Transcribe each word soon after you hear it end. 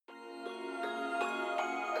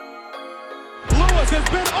has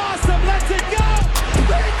been awesome. Let's it go.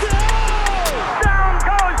 Let it go. Down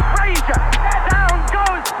goes Frazier. Down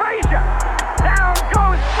goes Frazier. Down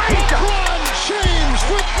goes Frazier. LeBron James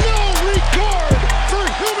with no regard for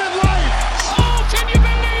human life. Oh, can you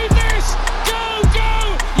believe this? Go,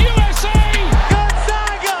 go, USA!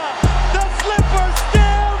 Gonzaga. The slipper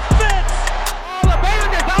still fits. Oh, the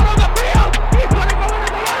band is out on the field. He's going to go into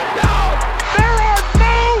the end zone. There are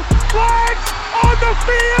no flags on the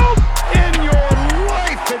field. In your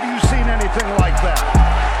life, have you seen anything like that?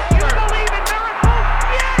 You believe in miracles?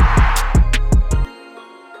 Yes.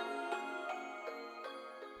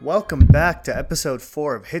 Welcome back to episode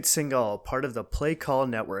 4 of Hit Singal, part of the Play Call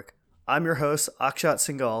Network. I'm your host, Akshat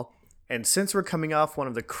Singal, and since we're coming off one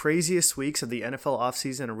of the craziest weeks of the NFL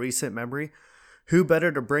offseason in recent memory, who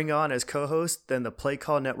better to bring on as co-host than the Play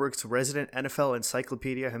Call Network's resident NFL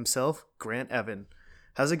encyclopedia himself, Grant Evan.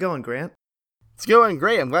 How's it going, Grant? It's going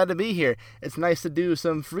great. I'm glad to be here. It's nice to do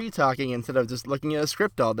some free talking instead of just looking at a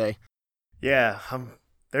script all day. Yeah,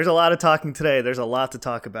 there's a lot of talking today. There's a lot to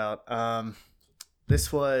talk about.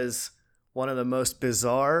 This was one of the most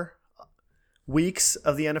bizarre weeks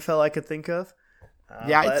of the NFL I could think of.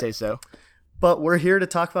 I'd say so. But we're here to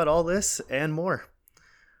talk about all this and more.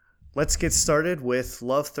 Let's get started with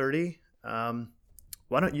Love 30. Why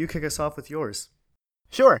don't you kick us off with yours?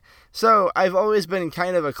 Sure. So I've always been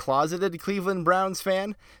kind of a closeted Cleveland Browns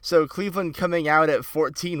fan. So Cleveland coming out at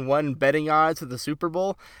 14-1 betting odds for the Super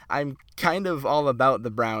Bowl, I'm kind of all about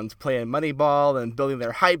the Browns playing Moneyball and building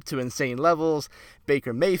their hype to insane levels.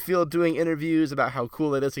 Baker Mayfield doing interviews about how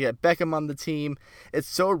cool it is to get Beckham on the team. It's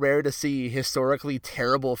so rare to see historically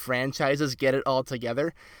terrible franchises get it all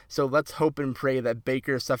together. So let's hope and pray that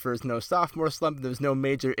Baker suffers no sophomore slump. There's no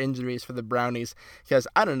major injuries for the Brownies. Because,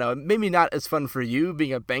 I don't know, maybe not as fun for you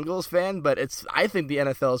being a Bengals fan, but I think the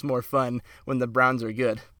NFL is more fun when the Browns are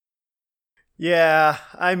good. Yeah,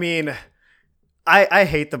 I mean, I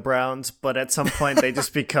hate the Browns, but at some point they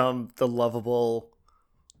just become the lovable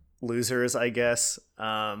losers, I guess.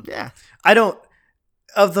 Yeah. I don't,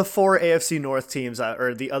 of the 4 AFC North teams,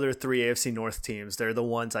 or the other 3 AFC North teams, they're the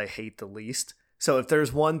ones I hate the least. So if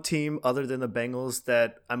there's one team other than the Bengals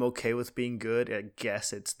that I'm okay with being good, I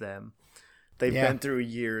guess it's them. They've been through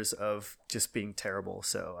years of just being terrible,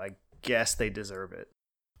 so I guess they deserve it.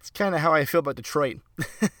 It's kind of how I feel about Detroit.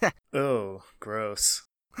 Oh, gross.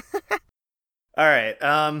 All right,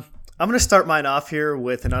 I'm going to start mine off here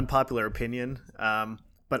with an unpopular opinion,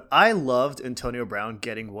 but I loved Antonio Brown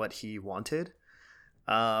getting what he wanted.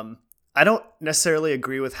 I don't necessarily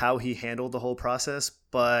agree with how he handled the whole process,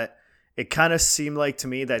 but it kind of seemed like to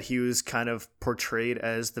me that he was kind of portrayed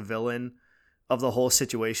as the villain of the whole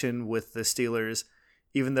situation with the Steelers,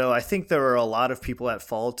 even though I think there were a lot of people at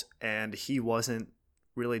fault and he wasn't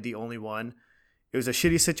really the only one. It was a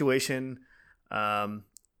shitty situation.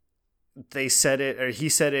 He said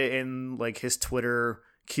it in like his Twitter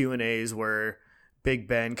Q&As where Big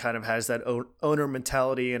Ben kind of has that owner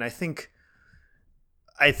mentality, and I think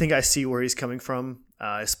I see where he's coming from,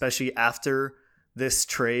 especially after this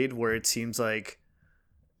trade where it seems like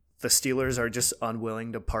the Steelers are just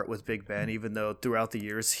unwilling to part with Big Ben, even though throughout the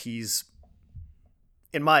years he's,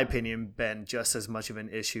 in my opinion, been just as much of an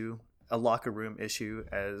issue, a locker room issue,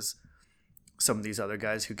 as some of these other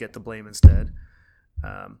guys who get the blame instead.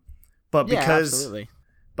 But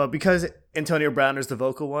because Antonio Brown is the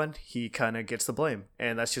vocal one, he kind of gets the blame,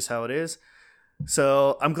 and that's just how it is.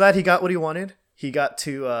 So I'm glad he got what he wanted. He got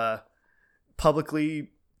to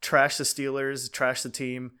publicly trash the Steelers, trash the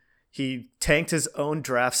team. He tanked his own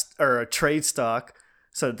trade stock,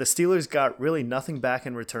 so the Steelers got really nothing back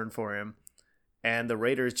in return for him, and the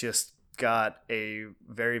Raiders just got a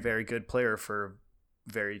very, very good player for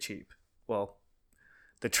very cheap. Well,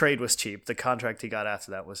 the trade was cheap. The contract he got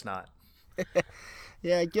after that was not.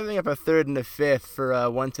 Yeah, giving up a 3rd and a 5th for a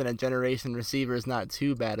once-in-a-generation receiver is not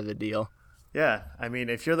too bad of a deal. Yeah, I mean,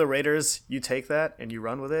 if you're the Raiders, you take that and you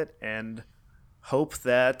run with it and hope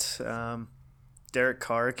that Derek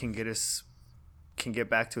Carr can get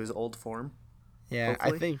back to his old form. Yeah,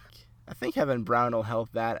 hopefully. I think having Brown will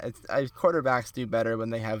help that. Quarterbacks do better when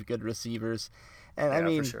they have good receivers, and I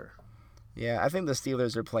mean, for sure. Yeah, I think the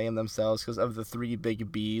Steelers are playing themselves because of the 3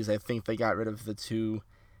 big Bs. I think they got rid of the 2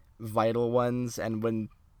 vital ones, and when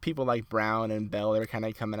people like Brown and Bell are kind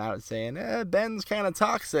of coming out saying, Ben's kind of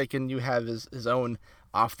toxic, and you have his own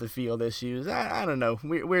off the field issues. I don't know,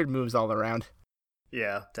 weird moves all around.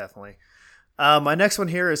 Yeah, definitely. My next one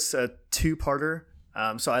here is a 2-parter.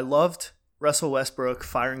 So I loved Russell Westbrook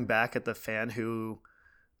firing back at the fan who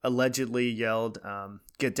allegedly yelled,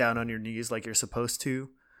 "Get down on your knees like you're supposed to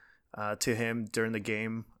him during the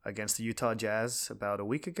game against the Utah Jazz about a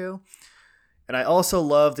week ago. And I also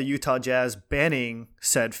love the Utah Jazz banning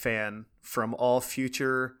said fan from all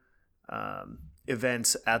future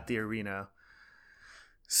events at the arena.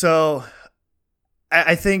 So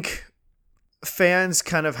I think fans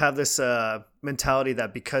kind of have this mentality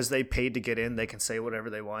that because they paid to get in, they can say whatever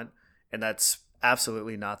they want. And that's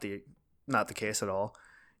absolutely not the case at all.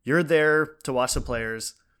 You're there to watch the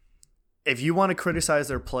players. If you want to criticize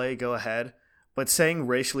their play, go ahead. But saying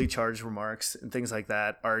racially charged remarks and things like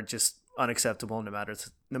that are just unacceptable no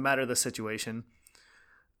matter the situation.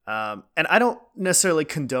 And I don't necessarily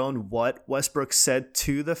condone what Westbrook said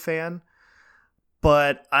to the fan,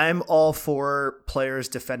 but I'm all for players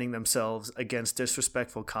defending themselves against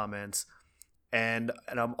disrespectful comments, and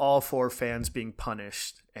I'm all for fans being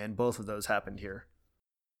punished, and both of those happened here.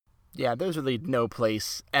 Yeah, there's really no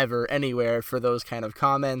place ever, anywhere for those kind of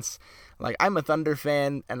comments. Like, I'm a Thunder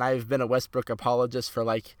fan, and I've been a Westbrook apologist for,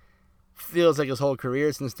 feels like his whole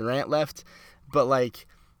career since Durant left. But,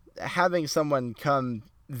 having someone come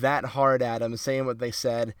that hard at him, saying what they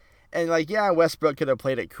said, and, Westbrook could have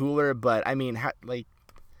played it cooler, but, I mean,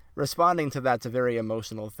 responding to that's a very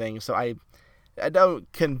emotional thing. So I don't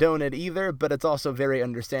condone it either, but it's also very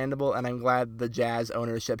understandable, and I'm glad the Jazz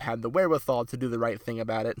ownership had the wherewithal to do the right thing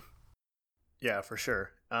about it. Yeah, for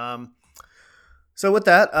sure. So with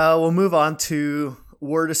that, we'll move on to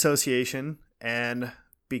word association. And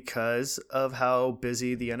because of how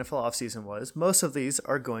busy the NFL offseason was, most of these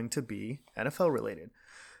are going to be NFL related.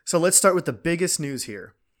 So let's start with the biggest news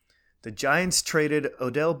here. The Giants traded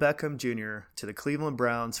Odell Beckham Jr. to the Cleveland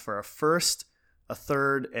Browns for a first, a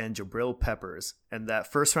third, and Jabril Peppers. And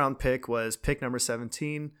that first round pick was pick number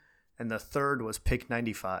 17, and the third was pick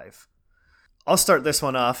 95. I'll start this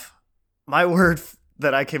one off. My word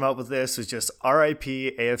that I came up with this was just RIP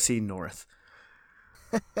AFC North.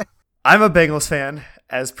 I'm a Bengals fan,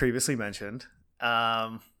 as previously mentioned.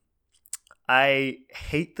 I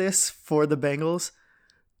hate this for the Bengals.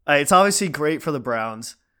 It's obviously great for the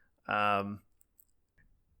Browns. And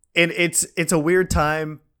it's a weird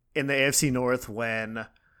time in the AFC North when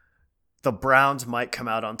the Browns might come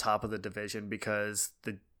out on top of the division because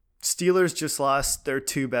the Steelers just lost their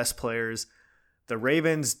two best players. The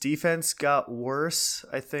Ravens' defense got worse,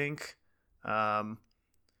 I think. And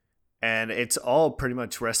it's all pretty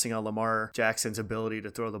much resting on Lamar Jackson's ability to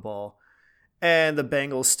throw the ball. And the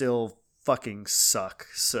Bengals still fucking suck.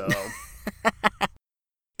 So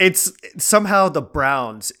it's somehow the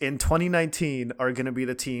Browns in 2019 are going to be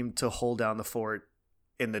the team to hold down the fort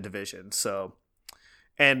in the division. So,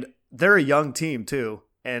 and they're a young team too.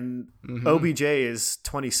 And OBJ is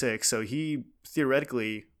 26. So he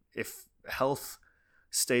theoretically, if health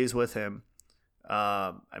stays with him,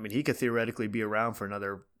 he could theoretically be around for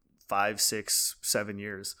another 5, 6, 7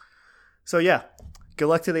 years. So yeah, good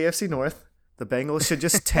luck to the AFC North. The Bengals should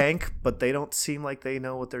just tank, but they don't seem like they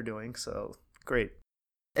know what they're doing. So great.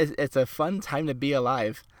 It's a fun time to be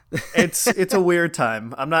alive. It's a weird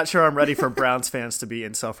time. I'm not sure I'm ready for Browns fans to be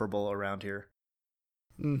insufferable around here.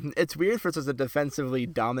 It's weird for such a defensively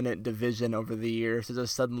dominant division over the years to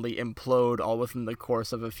just suddenly implode all within the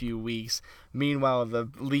course of a few weeks. Meanwhile, the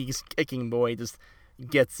league's kicking boy just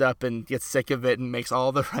gets up and gets sick of it and makes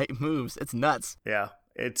all the right moves. It's nuts. Yeah,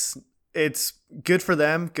 it's good for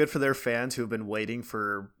them, good for their fans who have been waiting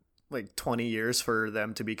for 20 years for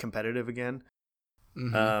them to be competitive again.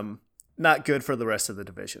 Not good for the rest of the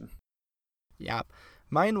division. Yeah,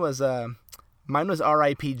 mine was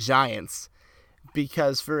RIP Giants.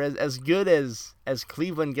 Because for as good as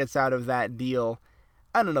Cleveland gets out of that deal,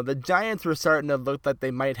 I don't know, the Giants were starting to look like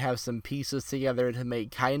they might have some pieces together to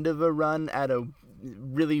make kind of a run at a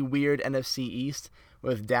really weird NFC East,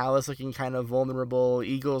 with Dallas looking kind of vulnerable,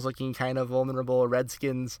 Eagles looking kind of vulnerable,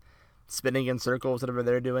 Redskins spinning in circles, whatever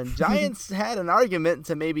they're doing. Giants had an argument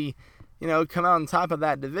to maybe, come out on top of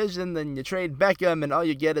that division. Then you trade Beckham and all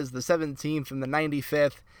you get is the 17th and the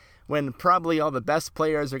 95th. When probably all the best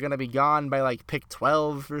players are going to be gone by pick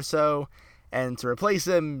 12 or so. And to replace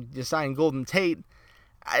him, you sign Golden Tate.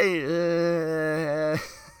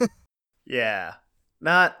 Yeah,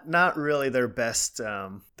 not really their best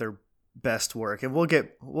work. And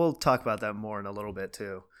we'll talk about that more in a little bit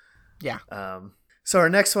too. Yeah. So our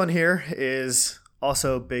next one here is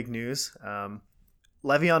also big news.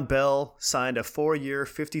 Le'Veon Bell signed a 4-year,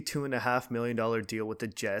 $52.5 million deal with the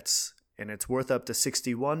Jets. And it's worth up to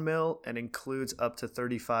 $61 million and includes up to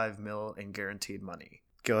 $35 million in guaranteed money.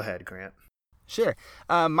 Go ahead, Grant. Sure.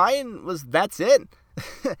 Mine was that's it.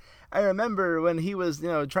 I remember when he was,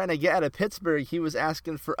 trying to get out of Pittsburgh, he was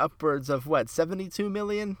asking for upwards of $72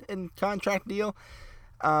 million in contract deal.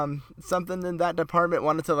 something in that department,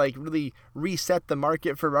 wanted to like really reset the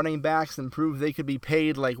market for running backs and prove they could be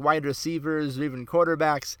paid like wide receivers or even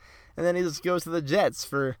quarterbacks. And then he just goes to the Jets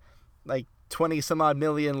for like 20 some odd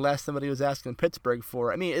million less than what he was asking Pittsburgh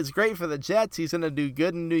for. I mean, it's great for the Jets. He's going to do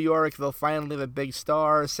good in New York. They'll finally have a big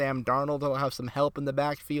star. Sam Darnold will have some help in the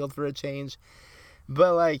backfield for a change.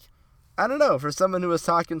 But like, I don't know, for someone who was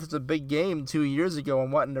talking such a big game 2 years ago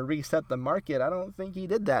and wanting to reset the market, I don't think he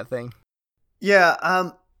did that thing.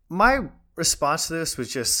 Yeah, my response to this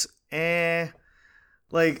was just,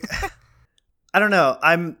 like, I don't know.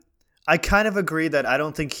 I kind of agree that I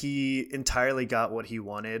don't think he entirely got what he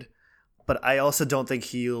wanted, but I also don't think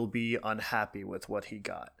he'll be unhappy with what he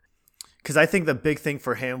got. Because I think the big thing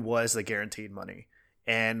for him was the guaranteed money.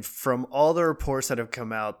 And from all the reports that have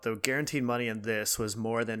come out, the guaranteed money in this was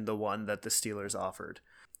more than the one that the Steelers offered.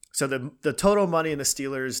 So the total money in the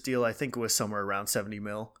Steelers deal, I think, was somewhere around 70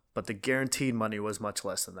 mil, but the guaranteed money was much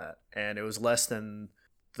less than that. And it was less than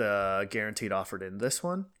the guaranteed offered in this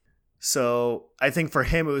one. So I think for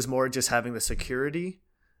him, it was more just having the security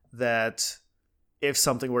that if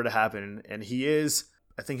something were to happen, and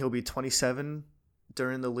I think he'll be 27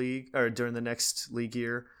 during the next league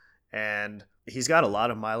year, and he's got a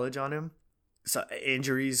lot of mileage on him. So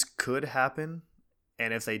injuries could happen,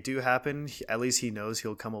 and if they do happen, at least he knows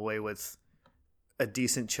he'll come away with a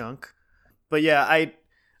decent chunk. But yeah,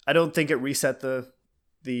 I don't think it reset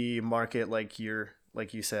the market like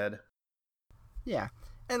you said. Yeah.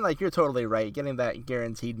 And like, you're totally right. Getting that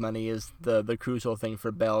guaranteed money is the crucial thing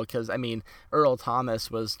for Bell, because I mean, Earl Thomas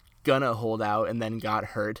was gonna hold out and then got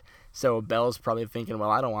hurt. So Bell's probably thinking, well,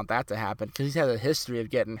 I don't want that to happen, because he's had a history of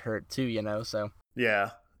getting hurt too, you know. So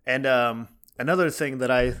yeah. And another thing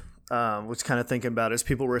that I was kind of thinking about is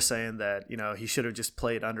people were saying that, you know, he should have just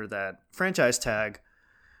played under that franchise tag.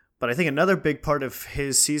 But I think another big part of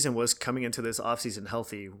his season was coming into this offseason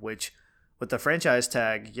healthy, which with the franchise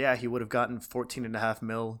tag, yeah, he would have gotten $14.5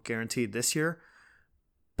 million guaranteed this year,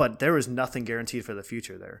 but there was nothing guaranteed for the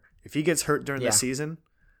future there. If he gets hurt during the season,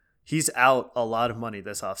 he's out a lot of money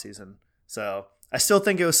this offseason. So I still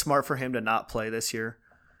think it was smart for him to not play this year.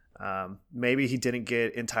 Maybe he didn't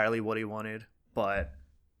get entirely what he wanted, but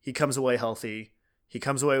he comes away healthy. He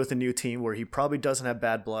comes away with a new team where he probably doesn't have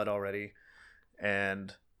bad blood already,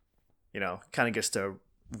 and, you know, kind of gets to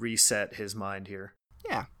reset his mind here.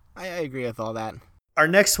 Yeah. I agree with all that. Our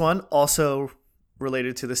next one, also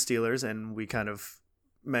related to the Steelers, and we kind of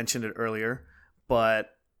mentioned it earlier, but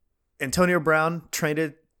Antonio Brown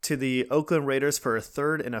traded to the Oakland Raiders for a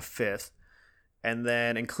third and a fifth. And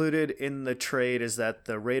then included in the trade is that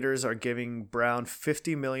the Raiders are giving Brown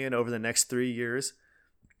 $50 million over the next 3 years,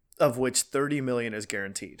 of which $30 million is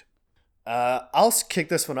guaranteed. I'll kick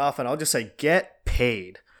this one off and I'll just say, get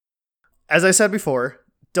paid. As I said before,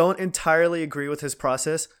 don't entirely agree with his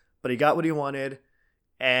process, but he got what he wanted,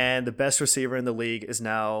 and the best receiver in the league is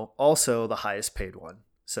now also the highest paid one.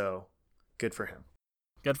 So, good for him.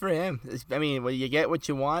 Good for him. I mean, well, you get what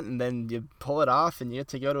you want, and then you pull it off, and you get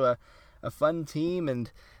to go to a fun team,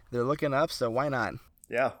 and they're looking up, so why not?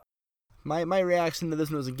 Yeah. My reaction to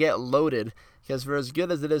this one was get loaded, because for as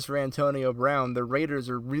good as it is for Antonio Brown, the Raiders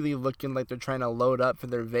are really looking like they're trying to load up for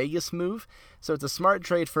their Vegas move. So it's a smart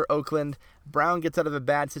trade for Oakland. Brown gets out of a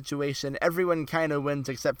bad situation. Everyone kind of wins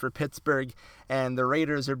except for Pittsburgh, and the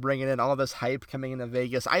Raiders are bringing in all this hype coming into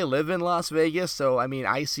Vegas. I live in Las Vegas, so I mean,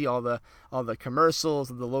 I see all the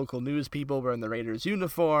commercials of the local news people wearing the Raiders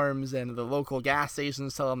uniforms and the local gas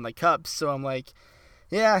stations selling the cups. So I'm like,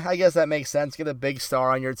 yeah, I guess that makes sense. Get a big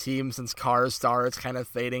star on your team since Carr's star is kind of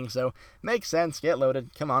fading. So makes sense. Get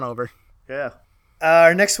loaded. Come on over. Yeah.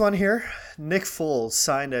 Our next one here, Nick Foles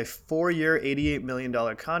signed a 4-year, $88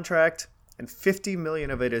 million contract, and $50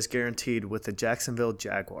 million of it is guaranteed with the Jacksonville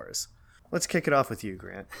Jaguars. Let's kick it off with you,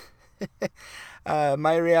 Grant.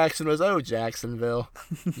 My reaction was, oh, Jacksonville,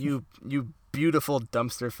 you beautiful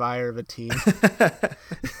dumpster fire of a team.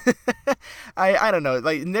 I don't know.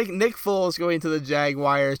 Like Nick Foles going to the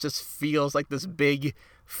Jaguars just feels like this big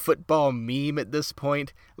football meme at this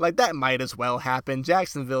point. Like, that might as well happen.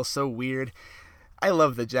 Jacksonville's so weird. I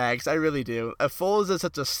love the Jags. I really do. Foles is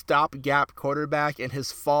such a stopgap quarterback, and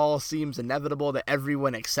his fall seems inevitable to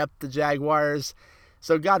everyone except the Jaguars.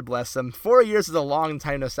 So God bless him. 4 years is a long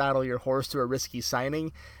time to saddle your horse to a risky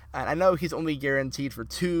signing. And I know he's only guaranteed for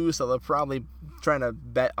 2, so they're probably trying to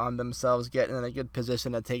bet on themselves getting in a good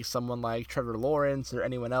position to take someone like Trevor Lawrence or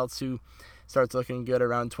anyone else who starts looking good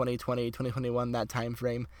around 2020, 2021, that time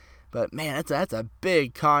frame. But man, that's a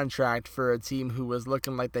big contract for a team who was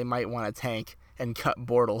looking like they might want to tank and cut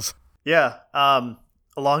Bortles. Yeah.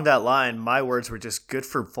 Along that line, my words were just good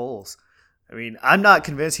for Foles. I mean, I'm not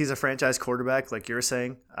convinced he's a franchise quarterback like you're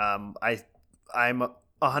saying. I'm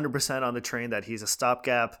 100% on the train that he's a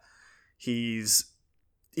stopgap. He's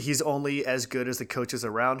only as good as the coaches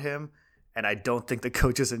around him, and I don't think the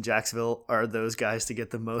coaches in Jacksonville are those guys to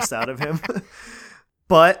get the most out of him.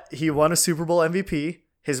 But he won a Super Bowl MVP.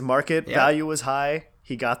 His market value was high.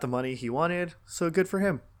 He got the money he wanted, so good for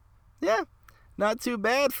him. Yeah, not too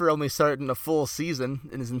bad for only starting a full season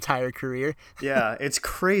in his entire career. Yeah, it's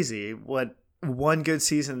crazy what one good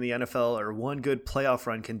season in the NFL or one good playoff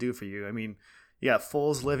run can do for you. I mean, you got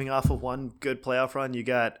Foles living off of one good playoff run. You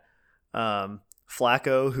got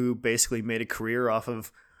Flacco, who basically made a career off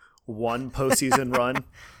of one postseason run.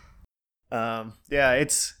 Yeah,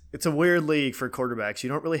 it's a weird league for quarterbacks. You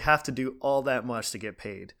don't really have to do all that much to get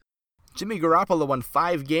paid. Jimmy Garoppolo won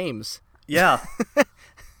 5 games. Yeah.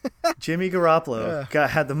 Jimmy Garoppolo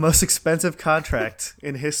had the most expensive contract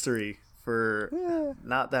in history for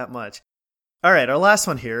not that much. All right, our last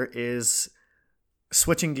one here is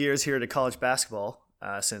switching gears here to college basketball,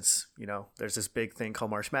 since, there's this big thing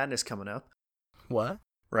called March Madness coming up. What?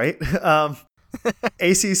 Right?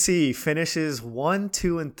 ACC finishes 1,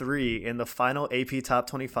 2, and 3 in the final AP Top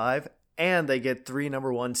 25, and they get 3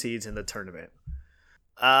 number 1 seeds in the tournament.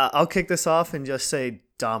 I'll kick this off and just say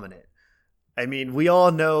dominant. I mean, we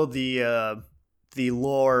all know the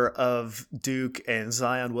lore of Duke and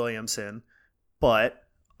Zion Williamson, but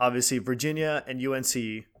obviously Virginia and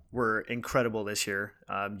UNC were incredible this year.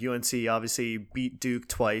 UNC obviously beat Duke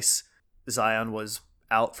twice. Zion was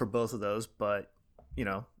out for both of those, but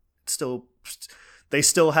they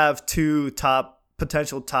still have 2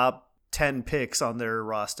 potential top 10 picks on their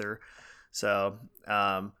roster. So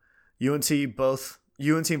UNC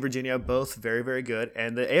and Virginia both very, very good,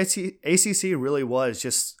 and the ACC really was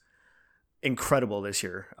just incredible this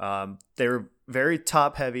year. They were very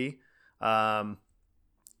top heavy, but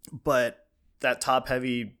that top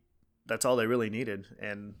heavy, that's all they really needed,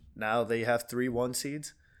 and now they have 3 1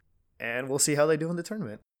 seeds, and we'll see how they do in the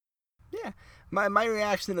tournament. Yeah, my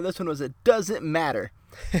reaction to this one was it doesn't matter,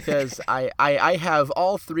 because I have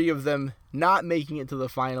all 3 of them not making it to the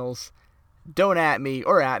finals. Don't at me,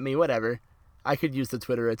 whatever. I could use the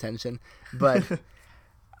Twitter attention, but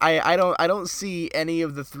I don't see any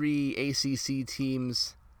of the 3 ACC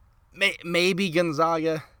teams. Maybe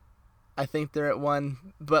Gonzaga, I think they're at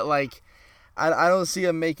 1, but I don't see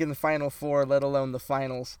them making the Final Four, let alone the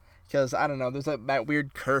finals, because I don't know. There's that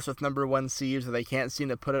weird curse with number 1 seeds where they can't seem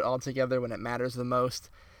to put it all together when it matters the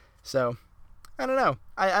most. So I don't know.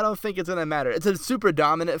 I don't think it's going to matter. It's a super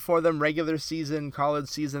dominant for them. Regular season, college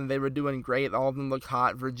season, they were doing great. All of them look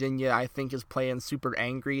hot. Virginia, I think, is playing super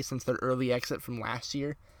angry since their early exit from last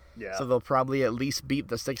year. Yeah. So they'll probably at least beat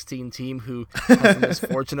the 16 team who has the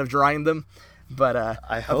misfortune of drawing them. But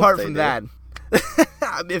apart from that,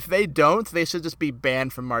 if they don't, they should just be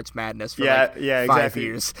banned from March Madness for 5 exactly.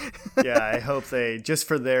 years. Yeah, I hope they, just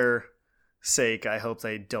for their sake, I hope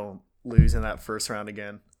they don't lose in that first round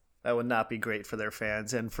again. That would not be great for their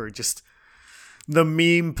fans and for just the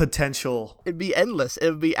meme potential. It'd be endless.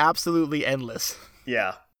 It would be absolutely endless.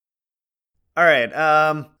 Yeah. All right.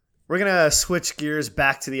 We're going to switch gears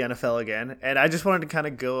back to the NFL again. And I just wanted to kind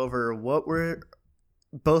of go over what were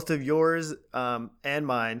both of yours and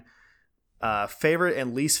mine favorite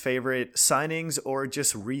and least favorite signings or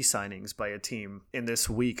just re-signings by a team in this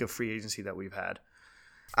week of free agency that we've had.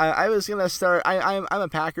 I was going to start, I'm a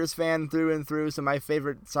Packers fan through and through, so my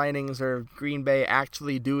favorite signings are Green Bay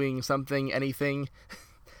actually doing anything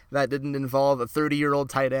that didn't involve a 30-year-old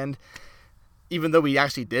tight end, even though we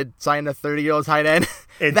actually did sign a 30-year-old tight end.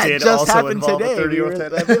 It that did just also happened involve today. a 30-year-old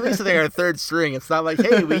tight end. At least they're our 3rd string. It's not like,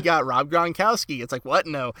 hey, we got Rob Gronkowski. It's like, what?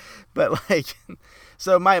 No. But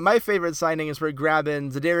so my favorite signings were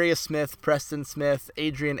grabbing Zadarius Smith, Preston Smith,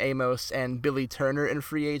 Adrian Amos, and Billy Turner in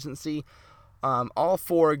free agency. All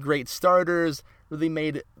 4 great starters, really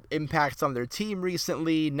made impacts on their team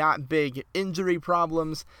recently, not big injury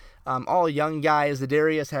problems. All young guys.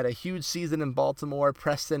 Zadarius had a huge season in Baltimore.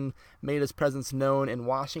 Preston made his presence known in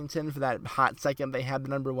Washington for that hot second they had the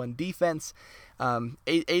number 1 defense.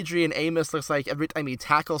 Adrian Amos looks like every time he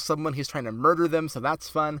tackles someone, he's trying to murder them, so that's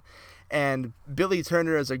fun. And Billy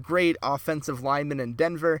Turner is a great offensive lineman in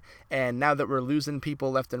Denver, and now that we're losing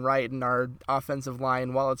people left and right in our offensive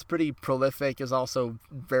line, while it's pretty prolific, is also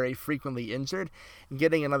very frequently injured. And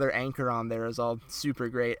getting another anchor on there is all super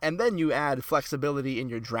great. And then you add flexibility in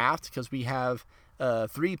your draft, because we have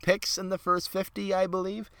 3 picks in the first 50, I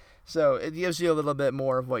believe. So it gives you a little bit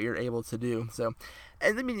more of what you're able to do. So,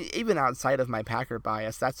 and I mean, even outside of my Packer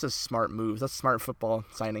bias, that's just smart moves. That's smart football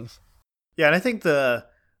signings. Yeah, and I think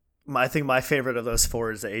my favorite of those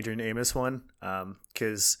 4 is the Adrian Amos one,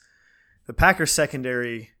 because the Packers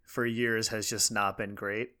secondary for years has just not been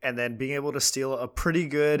great. And then being able to steal a pretty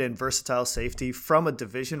good and versatile safety from a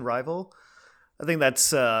division rival, I think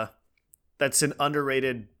that's an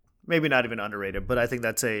underrated, maybe not even underrated, but I think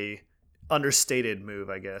that's a understated move,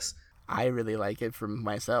 I guess. I really like it from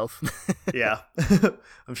myself. Yeah,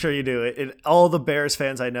 I'm sure you do. All the Bears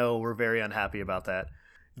fans I know were very unhappy about that.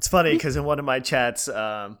 It's funny because in one of my chats,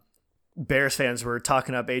 Bears fans were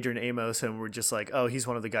talking up Adrian Amos and were just like, oh, he's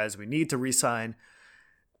one of the guys we need to re-sign.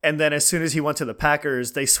 And then as soon as he went to the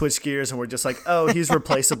Packers, they switched gears and were just like, oh, he's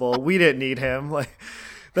replaceable. We didn't need him. Like,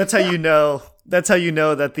 that's how you know. That's how you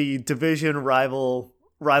know that the division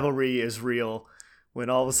rivalry is real. When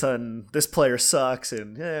all of a sudden this player sucks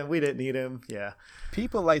and we didn't need him. Yeah.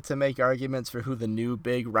 People like to make arguments for who the new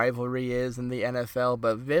big rivalry is in the NFL,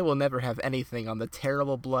 but they will never have anything on the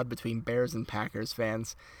terrible blood between Bears and Packers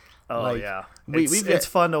fans. Oh, yeah. It's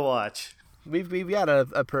fun to watch. We've got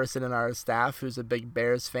a person in our staff who's a big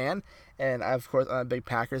Bears fan, and of course I'm a big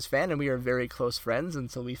Packers fan, and we are very close friends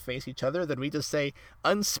until we face each other. Then we just say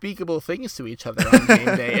unspeakable things to each other on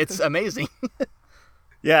game day. It's amazing.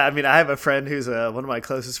 Yeah, I mean, I have a friend who's one of my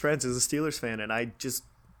closest friends is a Steelers fan, and I just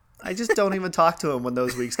don't even talk to him when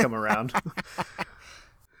those weeks come around.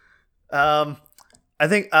 I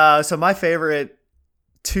think so. My favorite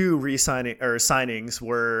two signings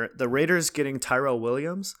were the Raiders getting Tyrell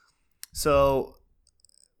Williams. So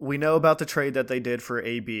we know about the trade that they did for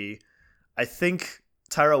AB. I think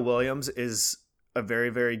Tyrell Williams is a very,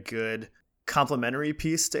 very good complementary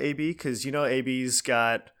piece to AB because AB's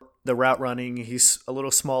got the route running. He's a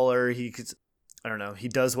little smaller. He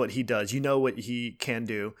does what he does. You know what he can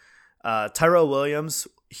do. Tyrell Williams,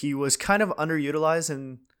 he was kind of underutilized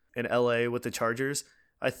in LA with the Chargers,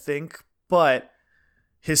 I think, but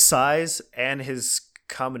his size and his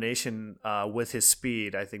combination with his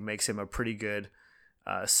speed, I think, makes him a pretty good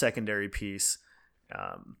secondary piece.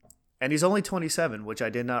 And he's only 27, which I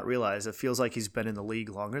did not realize. It feels like he's been in the league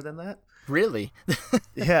longer than that. Really?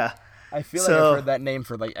 Yeah. I feel like I've heard that name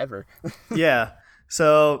for like ever. Yeah.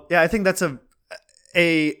 So, yeah, I think that's an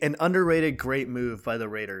underrated great move by the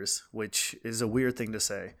Raiders, which is a weird thing to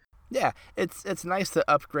say. Yeah, it's nice to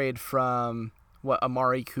upgrade from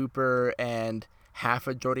Amari Cooper and half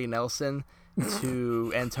of Jordy Nelson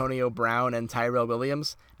to Antonio Brown and Tyrell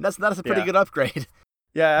Williams. That's a pretty good upgrade.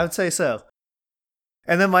 Yeah, I would say so.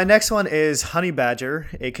 And then my next one is Honey Badger,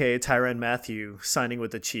 aka Tyrann Mathieu, signing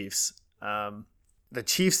with the Chiefs. The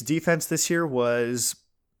Chiefs' defense this year was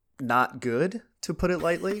not good, to put it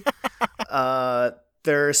lightly.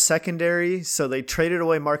 Their secondary, so they traded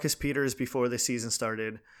away Marcus Peters before the season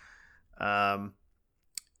started. Their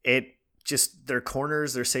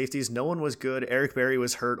corners, their safeties, no one was good. Eric Berry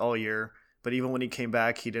was hurt all year, but even when he came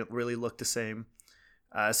back, he didn't really look the same.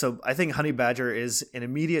 So I think Honey Badger is an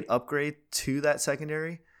immediate upgrade to that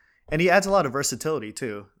secondary, and he adds a lot of versatility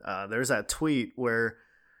too. There's that tweet where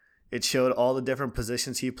it showed all the different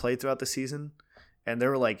positions he played throughout the season, and there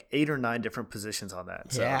were like 8 or 9 different positions on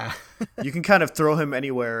that. So yeah. You can kind of throw him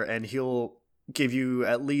anywhere, and he'll give you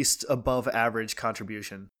at least above average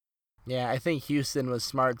contribution. Yeah, I think Houston was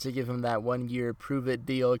smart to give him that 1-year prove-it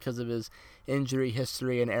deal because of his injury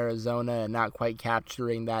history in Arizona and not quite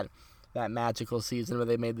capturing that magical season where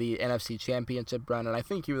they made the NFC Championship run, and I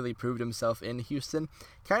think he really proved himself in Houston.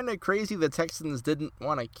 Kind of crazy the Texans didn't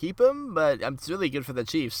want to keep him, but it's really good for the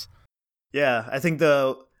Chiefs. Yeah, I think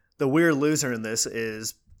the weird loser in this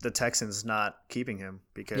is the Texans not keeping him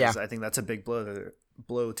because I think that's a big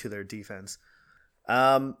blow to their defense.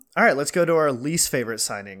 All right, let's go to our least favorite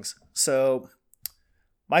signings. So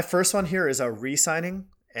my first one here is a re-signing,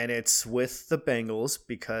 and it's with the Bengals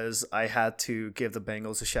because I had to give the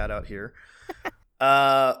Bengals a shout out here.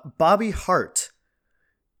 Bobby Hart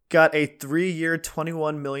got a 3-year,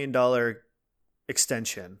 $21 million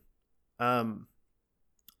extension.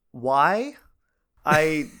 Why?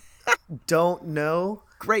 I don't know.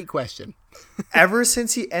 Great question. Ever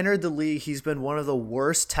since he entered the league, he's been one of the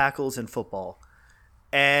worst tackles in football.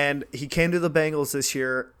 And he came to the Bengals this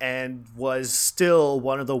year and was still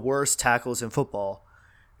one of the worst tackles in football.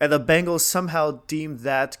 And the Bengals somehow deemed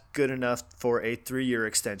that good enough for a 3-year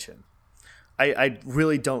extension. I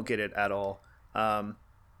really don't get it at all. I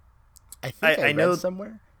think I know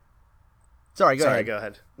somewhere. Sorry, go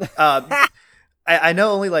ahead. I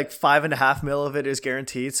know only like $5.5 million of it is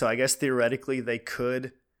guaranteed, so I guess theoretically they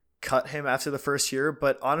could cut him after the first year.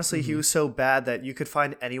 But honestly, he was so bad that you could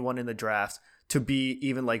find anyone in the draft to be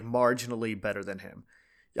even like marginally better than him.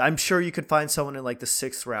 I'm sure you could find someone in like the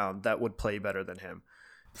 6th round that would play better than him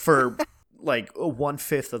for like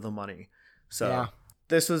 1/5 of the money. So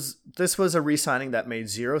this was a re-signing that made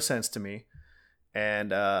 0 sense to me.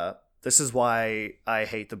 And This is why I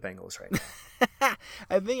hate the Bengals right now.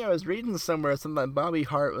 I think I was reading somewhere something like Bobby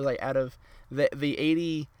Hart was like out of the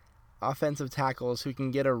 80 offensive tackles who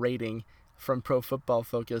can get a rating from Pro Football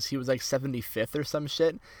Focus, he was like 75th or some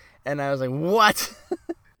shit. And I was like, what?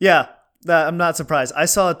 Yeah, I'm not surprised. I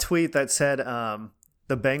saw a tweet that said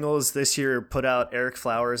the Bengals this year put out Eric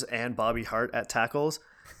Flowers and Bobby Hart at tackles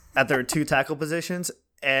at their 2 tackle positions,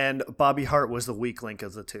 and Bobby Hart was the weak link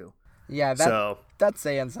of the 2. Yeah, that's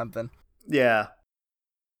saying something. Yeah.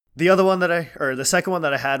 The other one the second one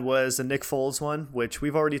that I had was the Nick Foles one, which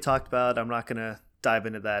we've already talked about. I'm not going to dive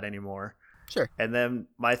into that anymore. Sure. And then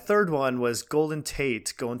my third one was Golden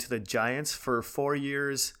Tate going to the Giants for 4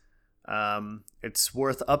 years. It's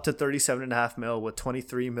worth up to $37.5 million with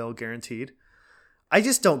 $23 million guaranteed. I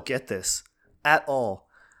just don't get this at all.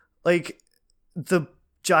 Like, the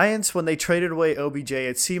Giants, when they traded away OBJ,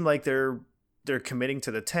 it seemed like they're committing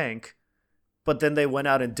to the tank, but then they went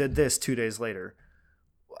out and did this 2 days later.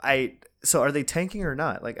 So are they tanking or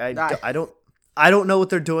not? Like, I don't know what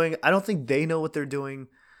they're doing. I don't think they know what they're doing.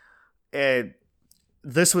 And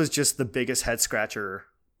this was just the biggest head scratcher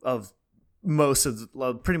of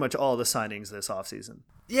pretty much all the signings this offseason.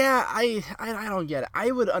 Yeah, I don't get it.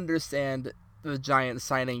 I would understand the Giants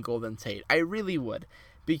signing Golden Tate. I really would.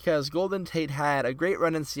 Because Golden Tate had a great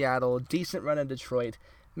run in Seattle, decent run in Detroit,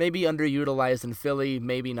 maybe underutilized in Philly,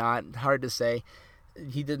 maybe not. Hard to say.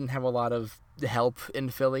 He didn't have a lot of help in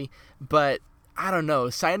Philly. But I don't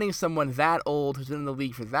know, signing someone that old who's been in the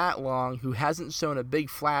league for that long, who hasn't shown a big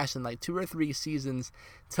flash in like 2 or 3 seasons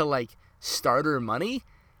to like starter money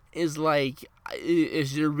is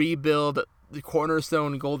your rebuild the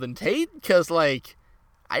cornerstone Golden Tate? Because like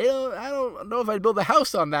I don't know if I'd build a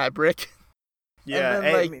house on that brick. Yeah,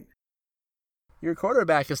 and then, your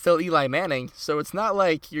quarterback is still Eli Manning, so it's not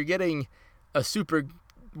like you're getting a super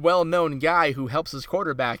well-known guy who helps his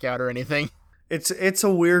quarterback out or anything. It's a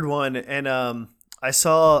weird one, and I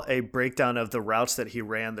saw a breakdown of the routes that he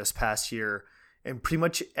ran this past year, and pretty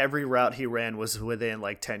much every route he ran was within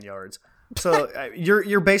like 10 yards. So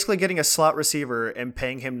you're basically getting a slot receiver and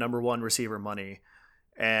paying him number 1 receiver money,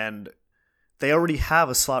 and they already have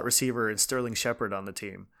a slot receiver in Sterling Shepard on the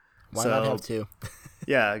team. Why not have 2?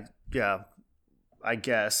 yeah. I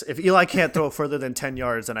guess if Eli can't throw further than 10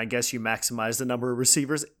 yards, then I guess you maximize the number of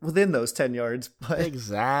receivers within those 10 yards. But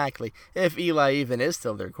exactly. If Eli even is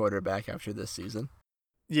still their quarterback after this season.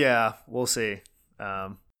 Yeah, we'll see.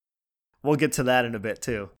 We'll get to that in a bit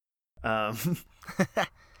too. All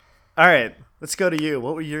right, let's go to you.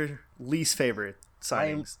 What were your least favorite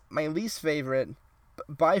signings? My least favorite,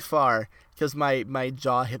 by far, because my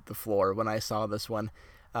jaw hit the floor when I saw this one,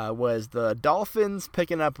 was the Dolphins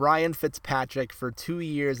picking up Ryan Fitzpatrick for 2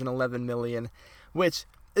 years and $11 million, which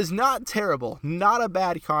is not terrible. Not a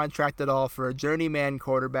bad contract at all for a journeyman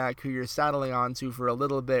quarterback who you're saddling onto for a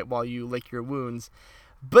little bit while you lick your wounds.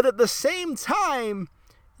 But at the same time,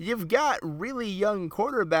 you've got really young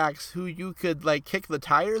quarterbacks who you could like kick the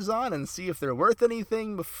tires on and see if they're worth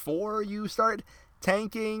anything before you start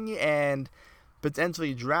tanking and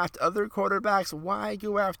potentially draft other quarterbacks. Why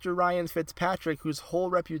go after Ryan Fitzpatrick, whose whole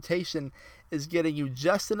reputation is getting you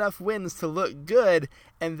just enough wins to look good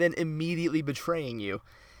and then immediately betraying you?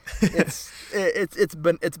 It's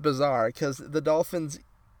bizarre because the Dolphins,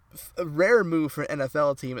 a rare move for an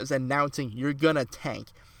NFL team is announcing you're gonna tank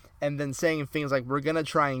and then saying things like, we're gonna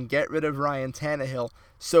try and get rid of Ryan Tannehill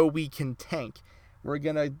so we can tank. We're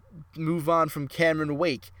gonna move on from Cameron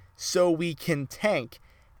Wake so we can tank.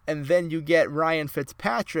 And then you get Ryan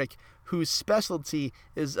Fitzpatrick, whose specialty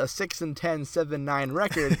is a 6-10, 7-9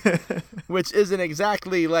 record, which isn't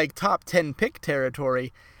exactly like top 10 pick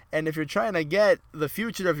territory. And if you're trying to get the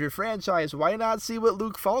future of your franchise, why not see what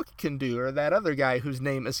Luke Falk can do, or that other guy whose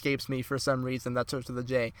name escapes me for some reason that starts with a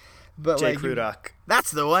J. But Jake Rudock.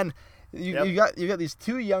 That's the one. You got these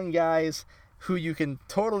 2 young guys who you can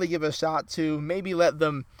totally give a shot to. Maybe let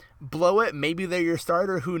them blow it. Maybe they're your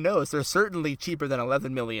starter. Who knows? They're certainly cheaper than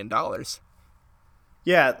 $11 million.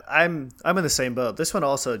 Yeah, I'm in the same boat. This one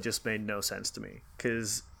also just made no sense to me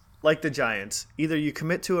because, like the Giants, either you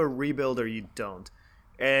commit to a rebuild or you don't.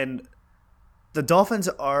 And the Dolphins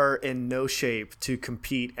are in no shape to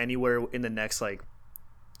compete anywhere in the next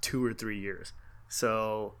 2 or 3 years.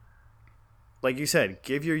 So, like you said,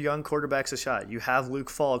 give your young quarterbacks a shot. You have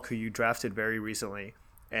Luke Falk, who you drafted very recently,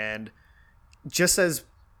 and just as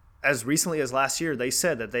recently as last year, they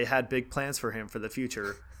said that they had big plans for him for the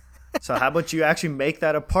future. So how about you actually make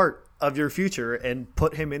that a part of your future and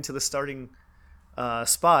put him into the starting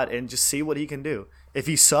spot and just see what he can do. If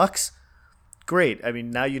he sucks, great. I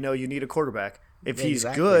mean, now you know you need a quarterback. If he's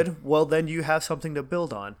good, well, then you have something to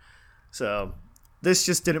build on. So this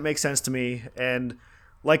just didn't make sense to me. And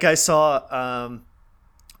like I saw,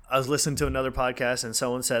 I was listening to another podcast and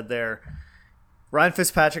someone said there, Ryan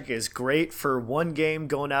Fitzpatrick is great for one game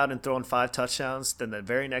going out and throwing 5 touchdowns, then the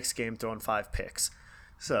very next game throwing 5 picks.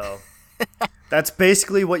 So that's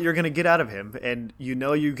basically what you're going to get out of him. And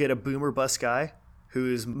you get a boomer bust guy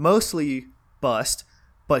who's mostly bust,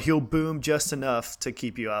 but he'll boom just enough to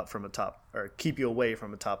keep you out from keep you away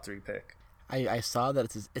from a top 3 pick. I saw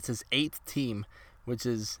that it's his 8th team, which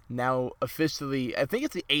is now officially, I think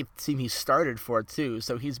it's the 8th team he started for too.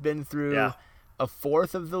 So he's been through a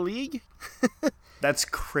 4th of the league. That's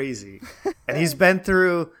crazy. And he's been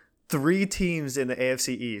through 3 teams in the AFC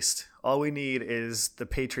East. All we need is the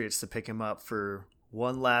Patriots to pick him up for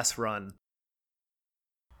one last run.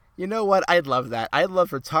 You know what? I'd love that. I'd love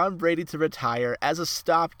for Tom Brady to retire as a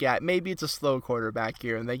stopgap. Maybe it's a slow quarterback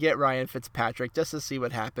here, and they get Ryan Fitzpatrick just to see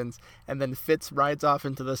what happens, and then Fitz rides off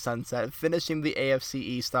into the sunset, finishing the AFC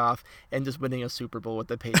East off and just winning a Super Bowl with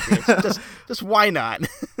the Patriots. just why not?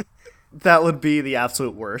 That would be the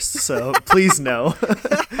absolute worst, so please no.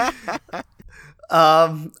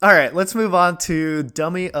 All right, let's move on to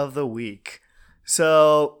Dummy of the Week.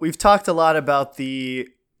 So we've talked a lot about the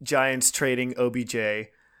Giants trading OBJ.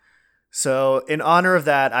 So in honor of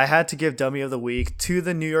that, I had to give Dummy of the Week to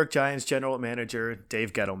the New York Giants general manager,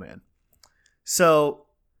 Dave Gettleman. So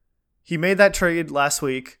he made that trade last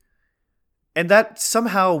week, and that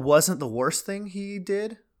somehow wasn't the worst thing he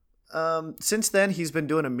did. Since then, he's been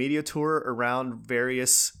doing a media tour around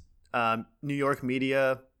various New York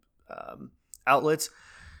media outlets.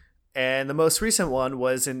 And the most recent one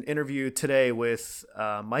was an interview today with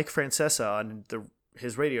Mike Francesa on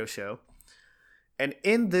his radio show. And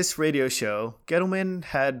in this radio show, Gettleman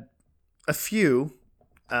had a few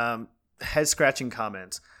head-scratching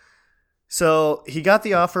comments. So he got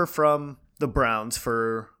the offer from the Browns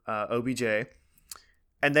for OBJ,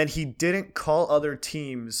 and then he didn't call other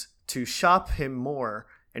teams to shop him more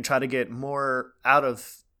and try to get more out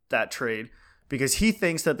of that trade because he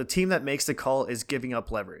thinks that the team that makes the call is giving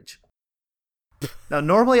up leverage. Now,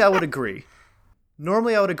 normally I would agree.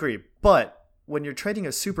 But when you're trading a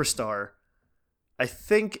superstar, I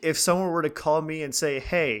think if someone were to call me and say,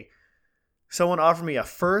 hey, someone offered me a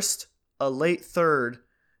first, a late third,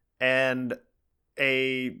 and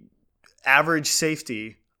a average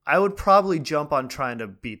safety, I would probably jump on trying to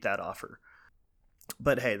beat that offer.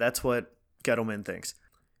 But hey, that's what Gettleman thinks.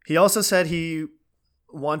 He also said he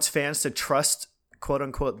wants fans to trust, quote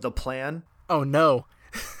unquote, the plan. Oh, no.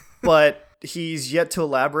 But he's yet to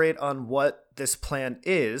elaborate on what this plan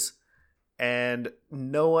is. And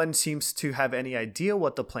no one seems to have any idea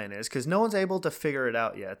what the plan is because no one's able to figure it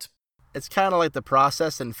out yet. It's kind of like the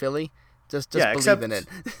process in Philly. Just believe in it.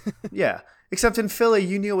 Yeah. Except in Philly,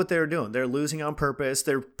 you knew what they were doing. They're losing on purpose.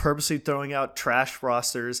 They're purposely throwing out trash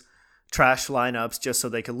rosters, trash lineups just so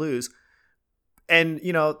they could lose. And,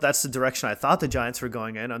 that's the direction I thought the Giants were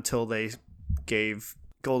going in until they gave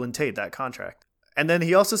Golden Tate that contract. And then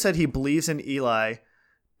he also said he believes in Eli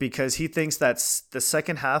because he thinks that's the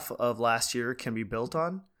second half of last year can be built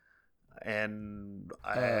on. And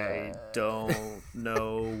I don't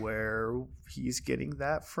know where he's getting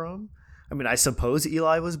that from. I mean, I suppose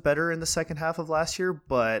Eli was better in the second half of last year,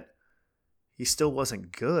 but he still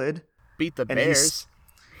wasn't good. Beat the Bears.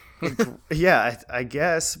 Yeah, I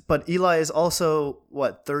guess. But Eli is also,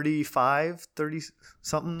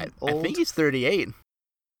 30-something old? I think he's 38.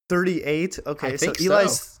 38? Okay, so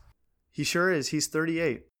Eli's... He sure is. He's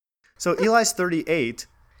 38. So Eli's 38.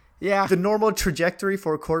 Yeah. The normal trajectory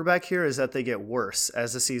for a quarterback here is that they get worse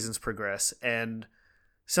as the seasons progress. And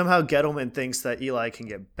somehow Gettleman thinks that Eli can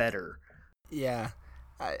get better. Yeah.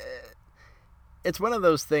 It's one of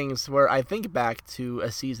those things where I think back to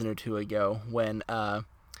a season or two ago when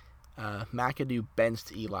McAdoo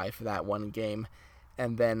benched Eli for that one game.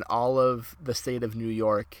 And then all of the state of New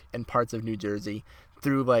York and parts of New Jersey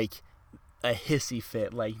threw a hissy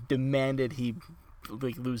fit, demanded he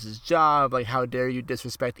lose his job, how dare you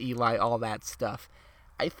disrespect Eli, all that stuff.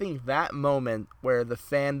 I think that moment where the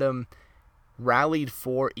fandom rallied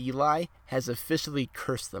for Eli has officially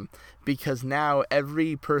cursed them because now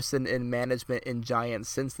every person in management in Giants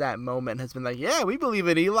since that moment has been yeah, we believe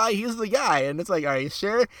in Eli, he's the guy. And it's are you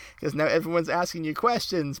sure? Because now everyone's asking you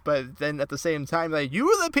questions, but then at the same time, you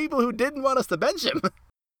were the people who didn't want us to bench him.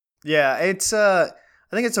 Yeah, it's I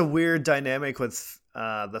think it's a weird dynamic with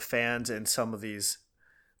the fans in some of these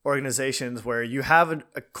organizations where you have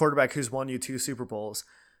a quarterback who's won you 2 Super Bowls,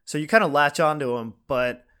 so you kind of latch onto him,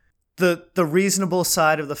 but the reasonable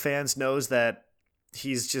side of the fans knows that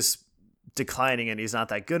he's just declining and he's not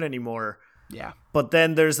that good anymore. Yeah. But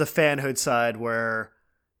then there's the fanhood side where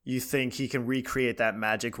you think he can recreate that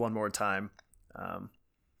magic one more time.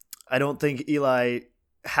 I don't think Eli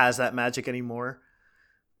has that magic anymore,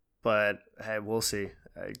 but hey, we'll see.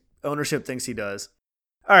 Ownership thinks he does.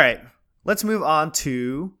 All right, let's move on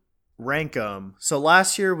to rank 'em. So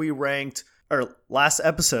last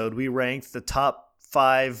episode, we ranked the top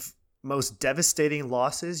 5 most devastating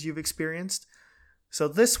losses you've experienced. So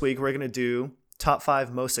this week, we're going to do top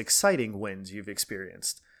 5 most exciting wins you've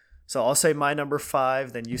experienced. So I'll say my number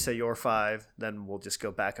 5, then you say your 5, then we'll just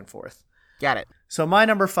go back and forth. Got it. So my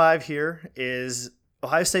number 5 here is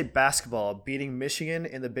Ohio State basketball beating Michigan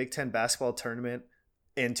in the Big Ten basketball tournament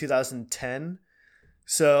in 2010.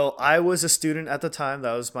 So I was a student at the time.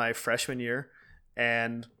 That was my freshman year.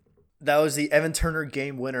 And that was the Evan Turner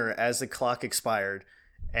game winner as the clock expired.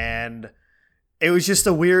 And it was just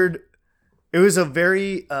it was a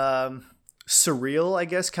very surreal, I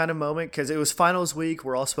guess, kind of moment because it was finals week.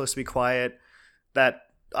 We're all supposed to be quiet. That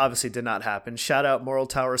obviously did not happen. Shout out Moral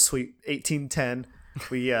Tower Suite 1810.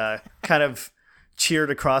 We kind of cheered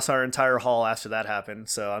across our entire hall after that happened.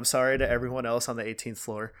 So I'm sorry to everyone else on the 18th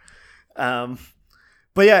floor.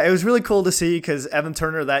 But yeah, it was really cool to see because Evan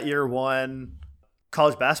Turner that year won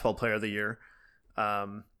College Basketball Player of the Year.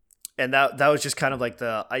 And that was just kind of like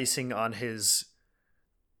the icing on his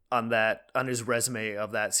resume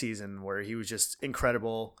of that season where he was just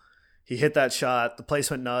incredible. He hit that shot. The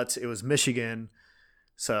place went nuts. It was Michigan.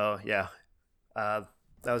 So yeah, that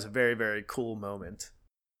was a very, very cool moment.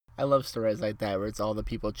 I love stories like that where it's all the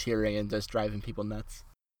people cheering and just driving people nuts.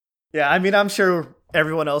 Yeah, I mean, I'm sure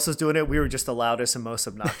everyone else was doing it. We were just the loudest and most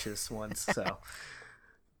obnoxious ones. So,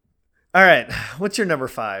 all right, what's your number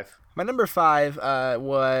 5? My number 5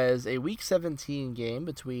 was a Week 17 game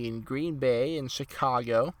between Green Bay and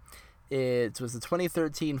Chicago. It was the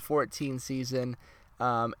 2013-14 season.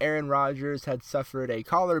 Aaron Rodgers had suffered a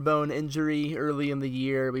collarbone injury early in the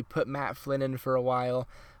year. We put Matt Flynn in for a while.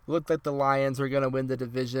 Looked like the Lions were going to win the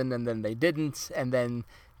division, and then they didn't. And then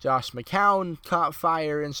Josh McCown caught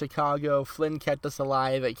fire in Chicago. Flynn kept us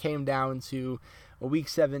alive. It came down to a Week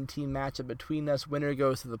 17 matchup between us. Winner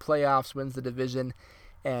goes to the playoffs, wins the division.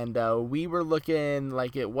 And we were looking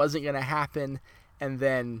like it wasn't going to happen. And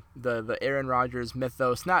then the Aaron Rodgers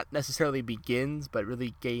mythos not necessarily begins, but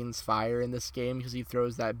really gains fire in this game because he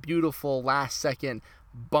throws that beautiful last-second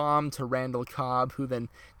bomb to Randall Cobb, who then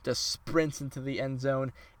just sprints into the end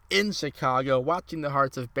zone in Chicago, watching the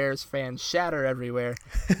hearts of Bears fans shatter everywhere.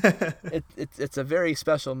 It's a very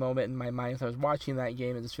special moment in my mind. So I was watching that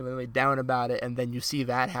game and just feeling really down about it, and then you see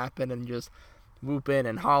that happen and just whooping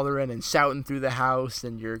and hollering and shouting through the house,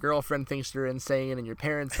 and your girlfriend thinks you're insane, and your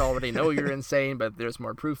parents already know you're insane, but there's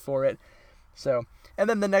more proof for it. So, and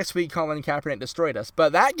then the next week, Colin Kaepernick destroyed us.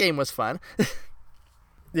 But that game was fun.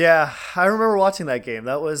 Yeah, I remember watching that game.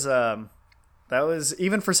 That was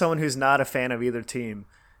even for someone who's not a fan of either team,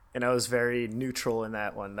 and I was very neutral in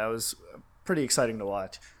that one. That was pretty exciting to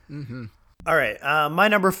watch. Mm-hmm. All right, my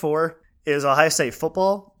number 4 is Ohio State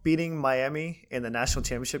football beating Miami in the national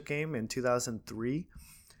championship game in 2003.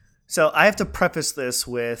 So I have to preface this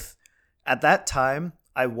with, at that time,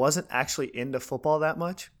 I wasn't actually into football that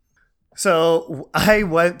much. So I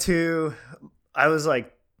was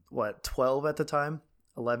like, 12 at the time?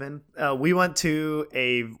 11? We went to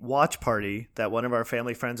a watch party that one of our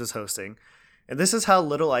family friends was hosting. And this is how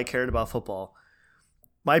little I cared about football.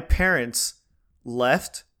 My parents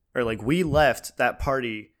left, we left that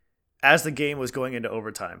party as the game was going into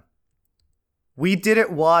overtime. We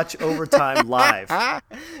didn't watch overtime live.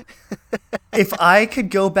 If I could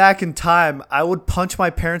go back in time, I would punch my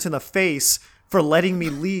parents in the face for letting me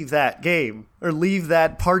leave that game or leave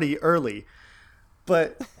that party early.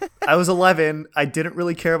 But I was 11. I didn't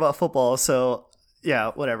really care about football. So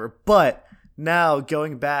yeah, whatever. But now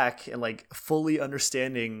going back and fully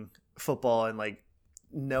understanding football and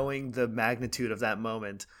knowing the magnitude of that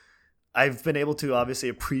moment, I've been able to obviously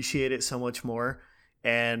appreciate it so much more.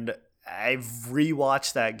 And I've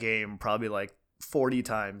rewatched that game probably 40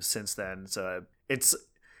 times since then. So it's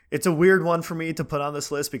a weird one for me to put on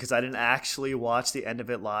this list because I didn't actually watch the end of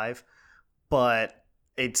it live, but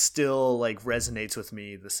it still resonates with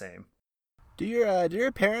me the same. Do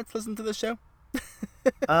your parents listen to the show?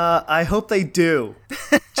 I hope they do.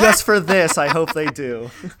 Just for this, I hope they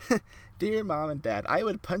do. Dear Mom and Dad, I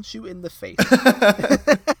would punch you in the face.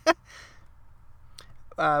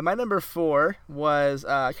 My number 4 was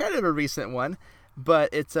kind of a recent one,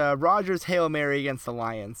 but it's Rodgers' Hail Mary against the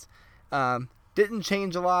Lions. Didn't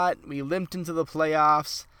change a lot. We limped into the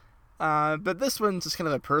playoffs. But this one's just kind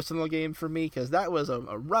of a personal game for me because that was a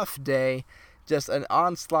rough day. Just an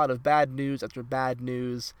onslaught of bad news after bad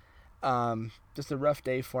news. Just a rough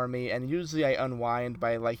day for me, and usually I unwind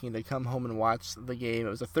by liking to come home and watch the game. It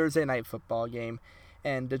was a Thursday night football game,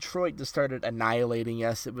 and Detroit just started annihilating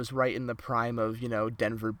us. It was right in the prime of,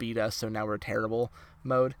 Denver beat us, so now we're terrible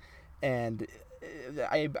mode. And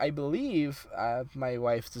I believe my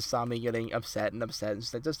wife just saw me getting upset, and she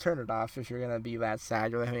said, just turn it off if you're going to be that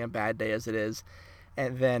sad. You're having a bad day as it is.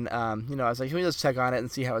 And then, I was like, can we just check on it and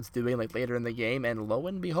see how it's doing, like, later in the game? And lo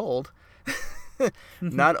and behold,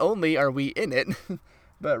 not only are we in it,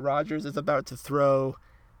 but Rodgers is about to throw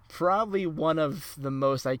probably one of the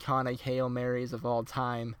most iconic Hail Marys of all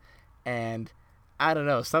time. And I don't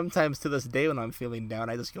know, sometimes to this day when I'm feeling down,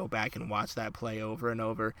 I just go back and watch that play over and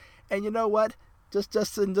over. And you know what? Just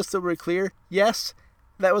so we're clear, yes,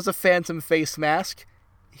 that was a phantom face mask.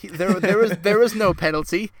 There was no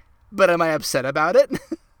penalty. But am I upset about it?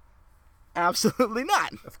 Absolutely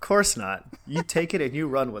not. Of course not. You take it and you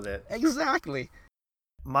run with it. Exactly.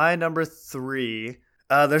 My number 3,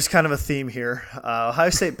 there's kind of a theme here. Ohio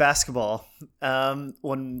State basketball.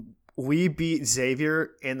 When we beat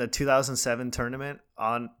Xavier in the 2007 tournament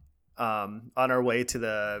on our way to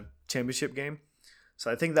the championship game. So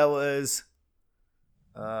I think that was,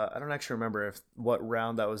 I don't actually remember what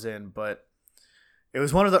round that was in, but it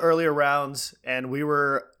was one of the earlier rounds, and we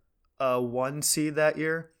were a 1 seed that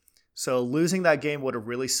year. So losing that game would have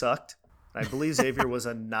really sucked. I believe Xavier was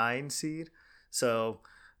a 9 seed. So,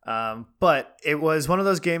 but it was one of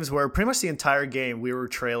those games where pretty much the entire game we were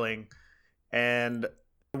trailing, and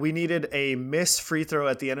we needed a missed free throw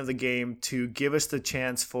at the end of the game to give us the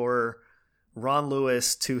chance for Ron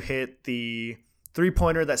Lewis to hit the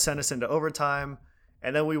 3-pointer that sent us into overtime.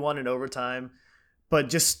 And then we won in overtime. But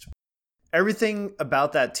just everything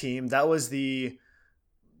about that team, that was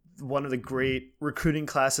one of the great recruiting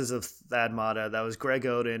classes of Thad Matta. That was Greg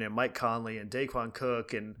Oden and Mike Conley and Daquan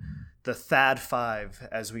Cook and the Thad Five,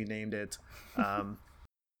 as we named it.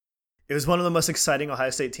 It was one of the most exciting Ohio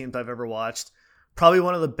State teams I've ever watched. Probably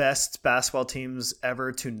one of the best basketball teams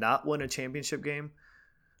ever to not win a championship game,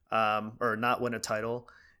 or not win a title.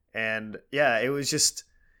 And yeah, it was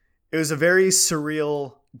a very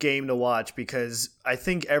surreal game to watch, because I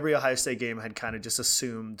think every Ohio State game had kind of just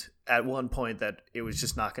assumed at one point that it was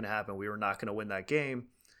just not going to happen. We were not going to win that game.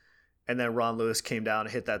 And then Ron Lewis came down and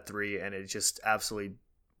hit that 3, and it just absolutely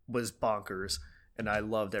was bonkers. And I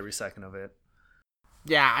loved every second of it.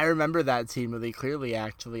 Yeah, I remember that team really clearly,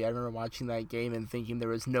 actually. I remember watching that game and thinking there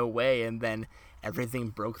was no way, and then everything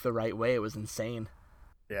broke the right way. It was insane.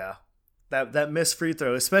 Yeah. That missed free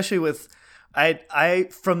throw, especially with I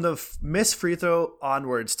from the missed free throw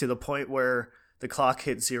onwards to the point where the clock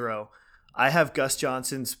hit 0, I have Gus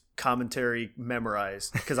Johnson's commentary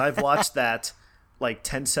memorized, because I've watched that like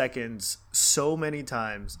 10 seconds so many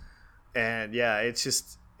times. And yeah,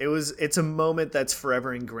 it's a moment that's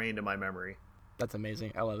forever ingrained in my memory. That's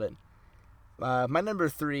amazing. I love it. My number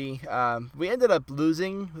 3, we ended up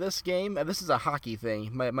losing this game. This is a hockey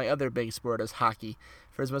thing. My other big sport is hockey.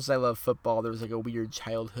 For as much as I love football, there was like a weird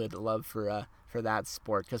childhood love for that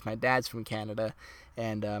sport, because my dad's from Canada,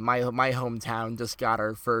 and my hometown just got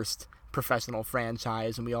our first professional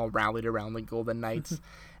franchise, and we all rallied around the Golden Knights.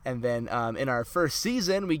 And then in our first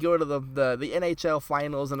season, we go to the NHL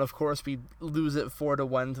finals, and of course we lose it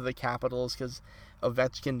 4-1 to the Capitals, because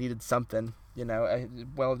Ovechkin needed something,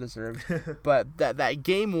 well deserved. But that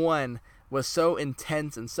game 1 was so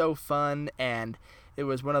intense and so fun, and it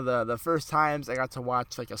was one of the first times I got to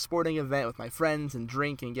watch like a sporting event with my friends and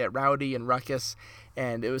drink and get rowdy and ruckus,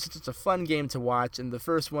 and it was such a fun game to watch. And the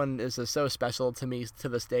first one is just so special to me to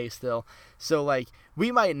this day still. So like, we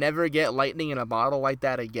might never get lightning in a bottle like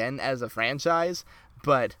that again as a franchise,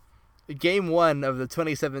 but Game 1 of the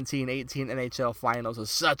 2017-18 NHL Finals was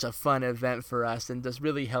such a fun event for us, and just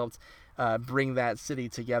really helped bring that city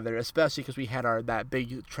together, especially because we had that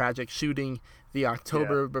big tragic shooting the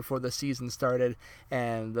October before the season started,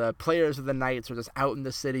 and the players of the Knights were just out in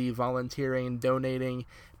the city volunteering, donating,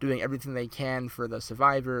 doing everything they can for the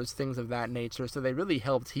survivors, things of that nature. So they really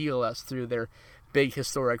helped heal us through their big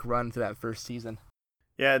historic run to that first season.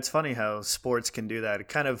 Yeah, it's funny how sports can do that. It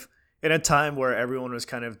kind of, in a time where everyone was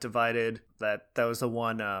kind of divided, that was the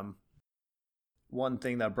one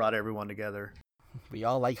thing that brought everyone together. We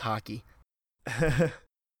all like hockey.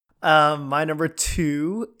 My number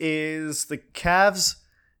 2 is the Cavs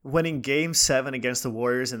winning Game 7 against the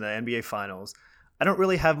Warriors in the NBA Finals. I don't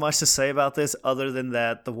really have much to say about this other than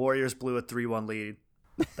that the Warriors blew a 3-1 lead.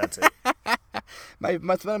 That's it. One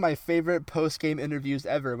of my favorite post-game interviews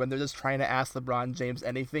ever, when they're just trying to ask LeBron James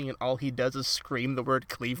anything, and all he does is scream the word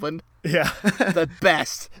Cleveland. Yeah. The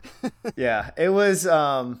best. Yeah, it was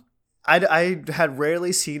I had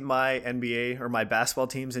rarely seen my NBA or my basketball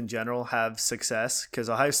teams in general have success because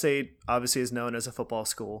Ohio State obviously is known as a football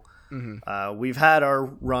school. Mm-hmm. We've had our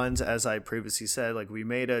runs, as I previously said, like we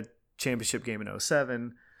made a championship game in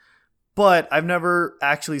 2007, but I've never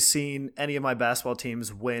actually seen any of my basketball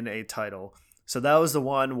teams win a title. So that was the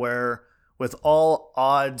one where, with all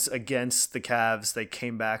odds against the Cavs, they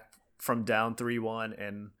came back from down 3-1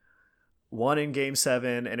 and won in Game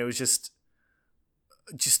 7, and it was just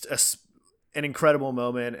an incredible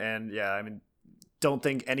moment. And yeah, I mean, don't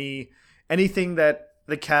think anything that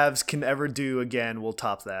the Cavs can ever do again will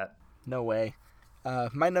top that. No way.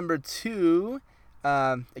 My number 2,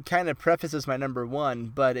 it kind of prefaces my number 1,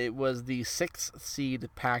 but it was the 6th seed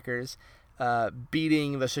Packers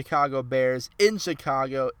beating the Chicago Bears in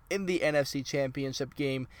Chicago in the NFC Championship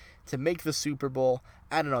game to make the Super Bowl.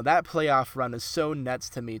 I don't know, that playoff run is so nuts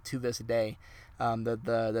to me to this day.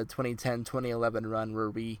 The 2010-2011 run where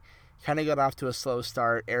we kind of got off to a slow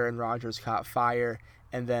start. Aaron Rodgers caught fire,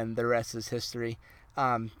 and then the rest is history.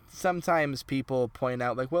 Sometimes people point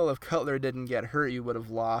out, like, well, if Cutler didn't get hurt, you would have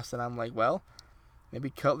lost. And I'm like, well, maybe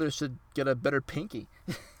Cutler should get a better pinky.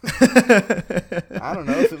 I don't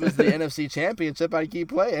know. If it was the NFC Championship, I'd keep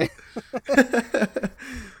playing.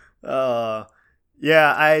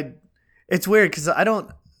 Yeah, it's weird because I don't.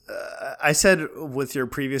 I said with your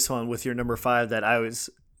previous one, with your number 5, that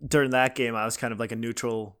during that game, I was kind of like a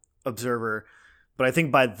neutral observer. But I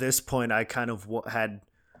think by this point, I kind of had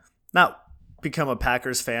not become a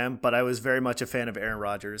Packers fan, but I was very much a fan of Aaron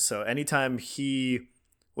Rodgers. So anytime he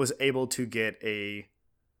was able to get a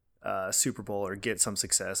Super Bowl or get some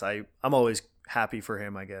success, I'm always happy for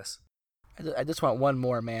him, I guess. I just want one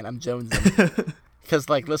more, man. I'm jonesing. Because,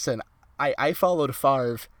 like, listen, I followed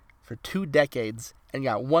Favre for 2 decades and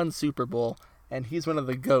got 1 Super Bowl, and he's one of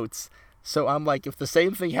the GOATs. So I'm like, if the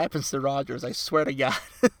same thing happens to Rodgers, I swear to God.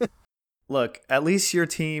 Look, at least your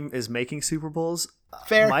team is making Super Bowls.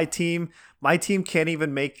 Fair. My team can't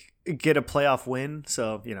even get a playoff win,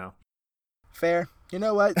 so, you know. Fair. You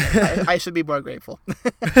know what? I should be more grateful.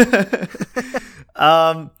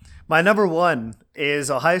 My number 1 is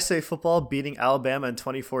Ohio State football beating Alabama in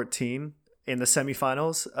 2014 in the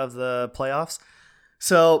semifinals of the playoffs.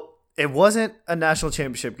 So it wasn't a national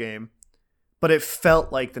championship game, but it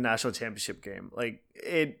felt like the national championship game. Like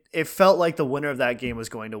it felt like the winner of that game was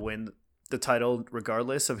going to win the title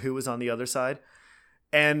regardless of who was on the other side.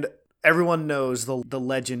 And everyone knows the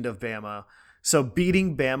legend of Bama. So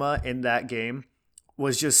beating Bama in that game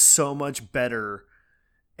was just so much better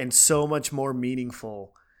and so much more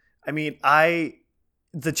meaningful. I mean,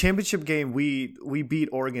 the championship game, we beat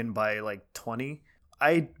Oregon by like 20.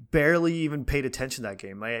 I barely even paid attention to that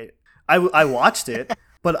game. I watched it,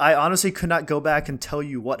 but I honestly could not go back and tell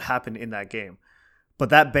you what happened in that game. But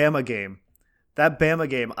that Bama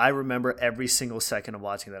game, I remember every single second of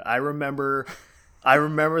watching that. I remember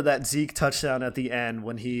that Zeke touchdown at the end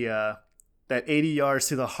when he that 80 yards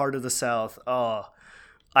through the heart of the South. Oh,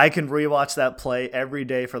 I can rewatch that play every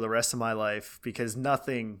day for the rest of my life because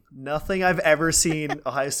nothing I've ever seen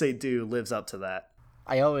Ohio State do lives up to that.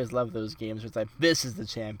 I always love those games where it's like, this is the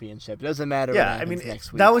championship. It doesn't matter what happens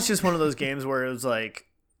next week. That was just one of those games where it was like,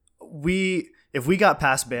 if we got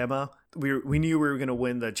past Bama, we knew we were going to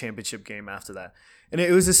win the championship game after that. And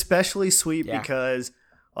it was especially sweet because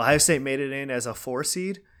Ohio State made it in as a 4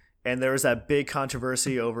 seed, and there was that big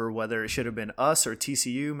controversy over whether it should have been us or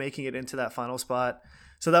TCU making it into that final spot.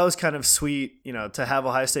 So that was kind of sweet, you know, to have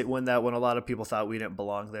Ohio State win that when a lot of people thought we didn't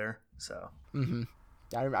belong there. So. Mm-hmm.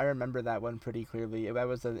 I remember that one pretty clearly. That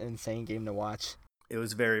was an insane game to watch. It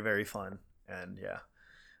was very, very fun. And yeah,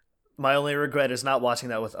 my only regret is not watching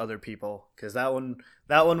that with other people because that one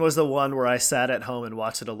was the one where I sat at home and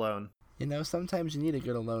watched it alone. You know, sometimes you need a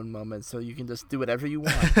good alone moment so you can just do whatever you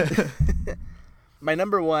want. My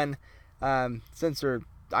number 1, since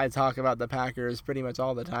I talk about the Packers pretty much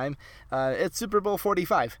all the time, it's Super Bowl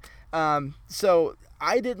 45. So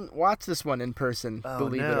I didn't watch this one in person,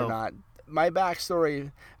 believe it or not. My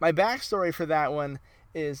backstory for that one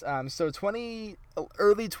is early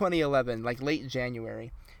 2011, like late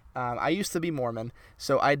January. I used to be Mormon,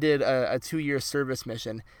 so I did a 2-year service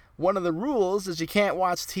mission. One of the rules is you can't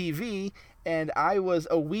watch TV, and I was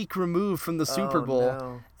a week removed from the Super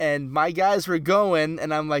Bowl, and my guys were going,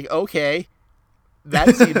 and I'm like, okay,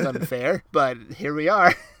 that seems unfair, but here we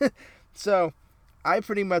are. So I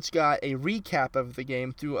pretty much got a recap of the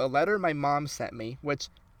game through a letter my mom sent me, which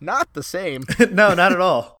not the same. No, not at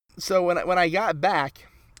all. So when I got back,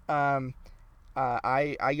 I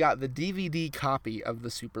got the DVD copy of the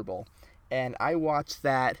Super Bowl, and I watched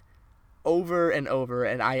that over and over,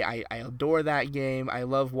 and I adore that game. I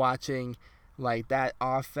love watching Like that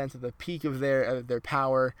offense at the peak of their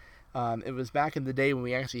power. It was back in the day when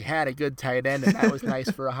we actually had a good tight end, and that was nice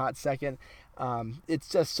for a hot second. It's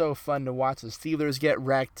just so fun to watch the Steelers get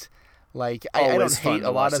wrecked. Like I don't hate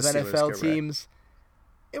a lot of NFL teams.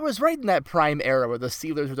 It was right in that prime era where the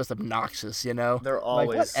Steelers were just obnoxious, you know? They're always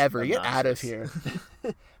like, whatever, obnoxious. Get out of here.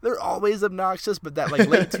 They're always obnoxious, but that like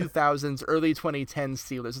late 2000s, early 2010s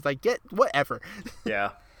Steelers, it's like, get whatever.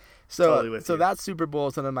 Yeah. So, totally with you. That Super Bowl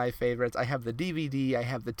is one of my favorites. I have the DVD, I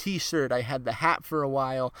have the T-shirt, I had the hat for a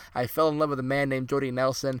while. I fell in love with a man named Jordy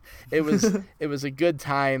Nelson. It was a good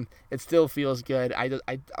time. It still feels good. I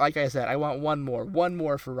like I said, I want one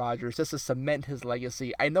more for Rodgers, just to cement his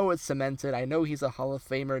legacy. I know it's cemented. I know he's a Hall of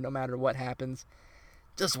Famer no matter what happens.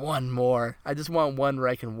 Just one more. I just want one where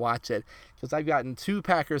I can watch it. Because I've gotten 2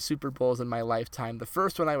 Packers Super Bowls in my lifetime. The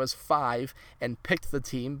first one I was 5 and picked the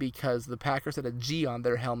team because the Packers had a G on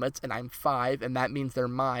their helmets and I'm 5 and that means they're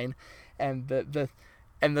mine. And the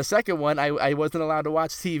second one I wasn't allowed to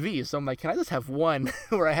watch TV. So I'm like, can I just have one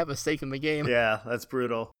where I have a stake in the game? Yeah, that's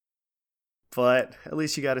brutal. But at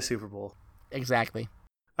least you got a Super Bowl. Exactly.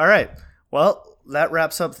 All right. Well, that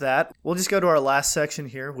wraps up that. We'll just go to our last section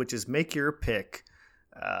here, which is Make Your Pick.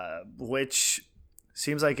 Which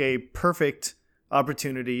seems like a perfect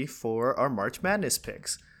opportunity for our March Madness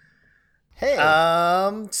picks. Hey.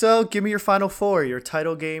 So give me your final 4, your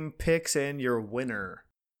title game picks, and your winner.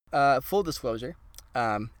 Full disclosure.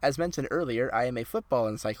 As mentioned earlier, I am a football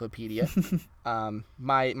encyclopedia.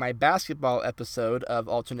 My basketball episode of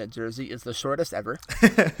Alternate Jersey is the shortest ever.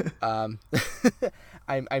 I'm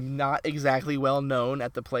not exactly well known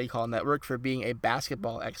at the Play Call Network for being a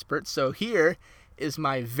basketball expert, so here is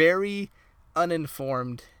my very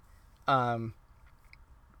uninformed,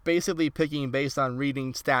 basically picking based on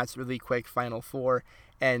reading stats really quick final 4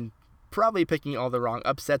 and probably picking all the wrong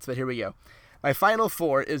upsets, but here we go. My final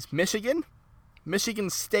 4 is Michigan,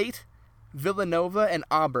 Michigan State, Villanova, and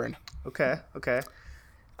Auburn. Okay.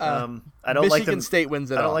 I don't Michigan like the State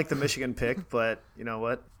wins it all. I don't like the Michigan pick, but you know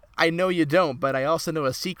what? I know you don't, but I also know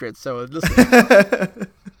a secret, so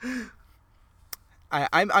listen.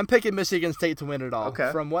 I'm picking Michigan State to win it all.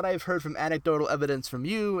 Okay. From what I've heard from anecdotal evidence from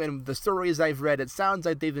you and the stories I've read, it sounds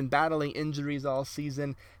like they've been battling injuries all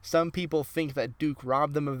season. Some people think that Duke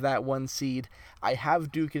robbed them of that 1 seed. I have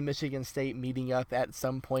Duke and Michigan State meeting up at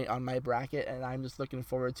some point on my bracket, and I'm just looking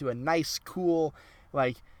forward to a nice, cool,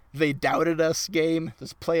 like, they doubted us game.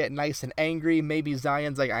 Just play it nice and angry. Maybe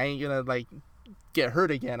Zion's like, I ain't gonna, like, get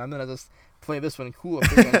hurt again. I'm gonna just play this one cool if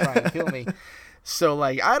they're gonna try and kill me. So,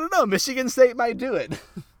 like, I don't know. Michigan State might do it.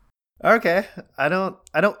 Okay. I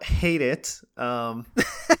don't hate it. All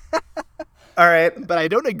right. But I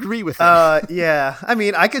don't agree with it. Yeah. I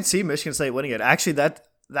mean, I could see Michigan State winning it. Actually,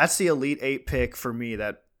 that's the Elite 8 pick for me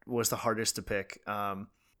that was the hardest to pick.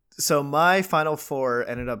 So my final 4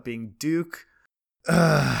 ended up being Duke.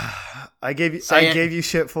 I gave you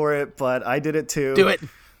shit for it, but I did it too. Do it.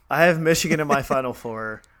 I have Michigan in my final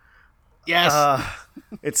 4. Yes.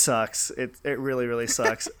 It sucks. It really, really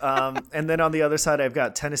sucks. And then on the other side, I've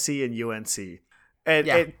got Tennessee and UNC.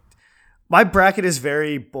 And my bracket is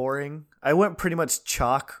very boring. I went pretty much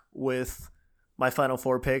chalk with my final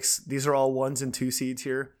 4 picks. These are all 1s and 2 seeds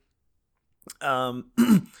here. And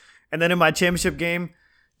then in my championship game,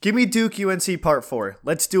 give me Duke UNC Part 4.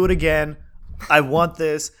 Let's do it again. I want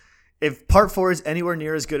this. If Part 4 is anywhere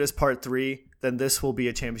near as good as Part 3, then this will be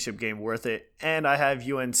a championship game worth it. And I have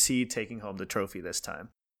UNC taking home the trophy this time.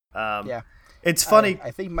 It's funny.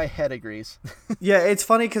 I think my head agrees. Yeah, it's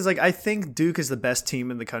funny because like I think Duke is the best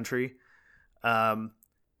team in the country. And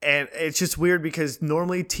it's just weird because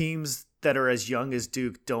normally teams that are as young as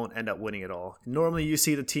Duke don't end up winning it all. Normally you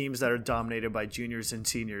see the teams that are dominated by juniors and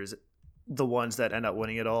seniors, the ones that end up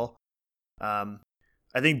winning it all. I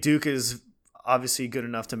think Duke is obviously good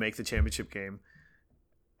enough to make the championship game.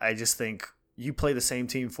 I just think you play the same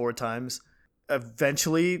team 4 times.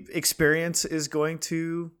 Eventually, experience is going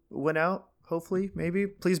to win out. Hopefully, maybe.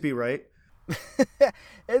 Please be right.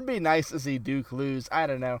 It'd be nice to see Duke lose. I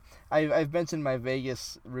don't know. I've mentioned my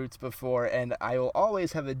Vegas roots before, and I will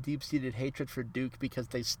always have a deep-seated hatred for Duke because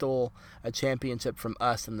they stole a championship from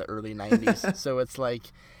us in the early 90s. So it's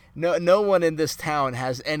like no one in this town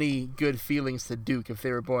has any good feelings to Duke if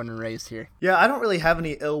they were born and raised here. Yeah, I don't really have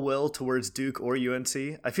any ill will towards Duke or UNC.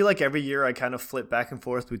 I feel like every year I kind of flip back and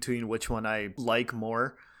forth between which one I like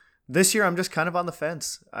more. This year I'm just kind of on the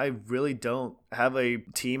fence. I really don't have a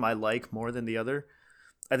team I like more than the other.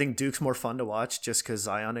 I think Duke's more fun to watch just because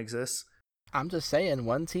Zion exists. I'm just saying,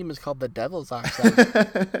 one team is called the Devil's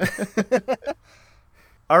Oxide.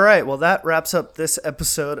 All right, well that wraps up this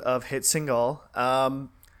episode of Hit Single.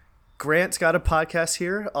 Grant's got a podcast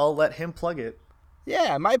here. I'll let him plug it.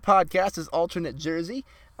 Yeah, my podcast is Alternate Jersey.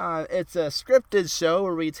 It's a scripted show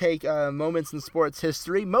where we take moments in sports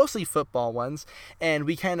history, mostly football ones, and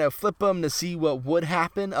we kind of flip them to see what would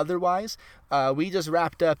happen otherwise. We just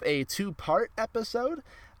wrapped up a 2-part episode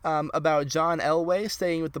about John Elway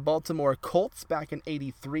staying with the Baltimore Colts back in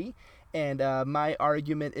 '83. And my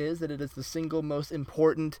argument is that it is the single most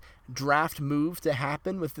important draft move to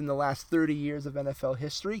happen within the last 30 years of NFL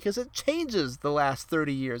history, because it changes the last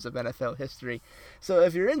 30 years of NFL history. So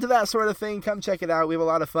if you're into that sort of thing, come check it out. We have a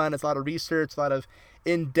lot of fun. It's a lot of research, a lot of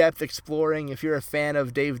in-depth exploring. If you're a fan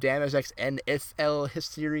of Dave Dameshek's NFL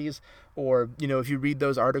series, or, if you read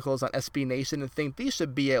those articles on SB Nation and think these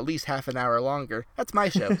should be at least half an hour longer, that's my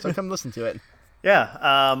show. So come listen to it.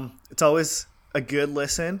 Yeah, it's always a good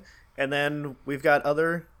listen. And then we've got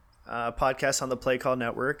other podcasts on the Play Call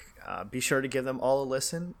Network. Be sure to give them all a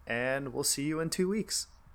listen, and we'll see you in 2 weeks.